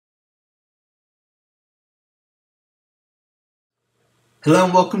Hello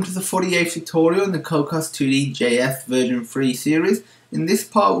and welcome to the 48th tutorial in the Cocos2d-JS version 3 series. In this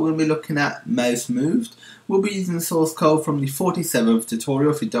part we're going to be looking at mouse moved. We'll be using the source code from the 47th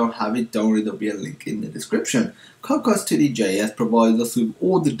tutorial. If you don't have it, don't worry, there'll be a link in the description. Cocos2d-JS provides us with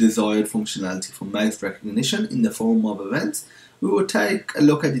all the desired functionality for mouse recognition in the form of events. We will take a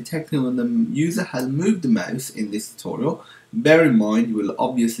look at detecting when the user has moved the mouse in this tutorial. Bear in mind you will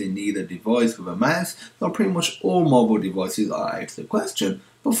obviously need a device with a mouse, so pretty much all mobile devices are out of the question,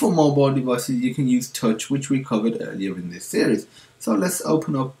 but for mobile devices you can use touch, which we covered earlier in this series. So let's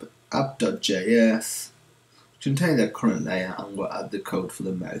open up app.js, which contains our current layout, and we'll add the code for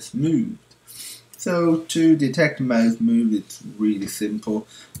the mouse moved. So to detect mouse moved, it's really simple,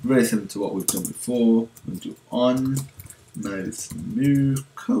 very similar to what we've done before. We'll do on mouse move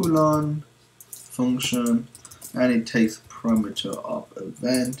colon function, and it takes parameter of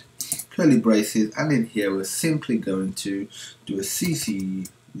event, curly braces, and in here we're simply going to do a cc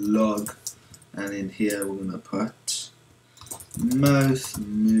log, and in here we're going to put mouse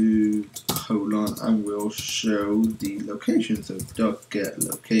moved colon, and we'll show the location. So .get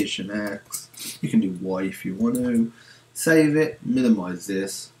location x, you can do y if you want to. Save it, minimize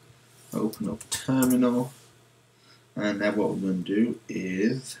this, open up terminal, and now what we're going to do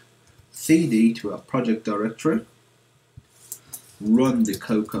is cd to our project directory, run the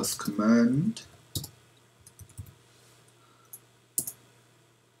Cocos command,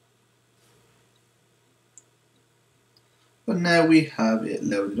 but now we have it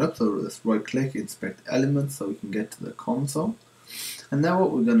loaded up. So let's right click, inspect elements, so we can get to the console. And now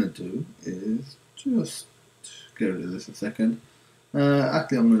what we're going to do is just get rid of this a second.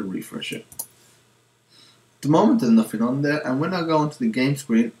 Actually I'm going to refresh it. At the moment there's nothing on there, and when I go onto the game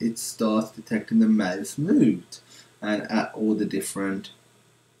screen it starts detecting the mouse moved and at all the different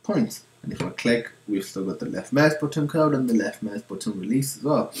points. And if I click, we've still got the left mouse button code and the left mouse button release as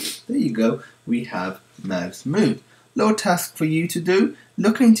well. There you go, we have mouse moved. Little task for you to do,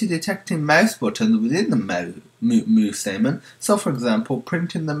 look into detecting mouse buttons within the move statement. So for example,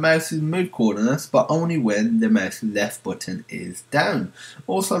 printing the mouse's move coordinates, but only when the mouse's left button is down.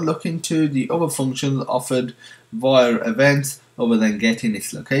 Also look into the other functions offered via events other than getting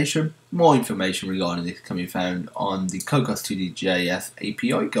its location. More information regarding this can be found on the Cocos2d-JS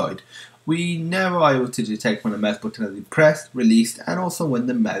API guide. We now are able to detect when the mouse button has been pressed, released, and also when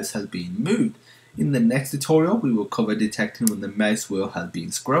the mouse has been moved. In the next tutorial, we will cover detecting when the mouse wheel has been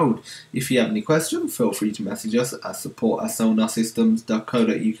scrolled. If you have any questions, feel free to message us at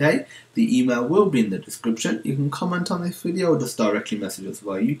support@sonarsystems.co.uk. The email will be in the description. You can comment on this video or just directly message us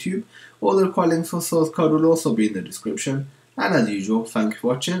via YouTube. All the required links for source code will also be in the description. And as usual, thank you for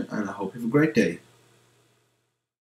watching, and I hope you have a great day.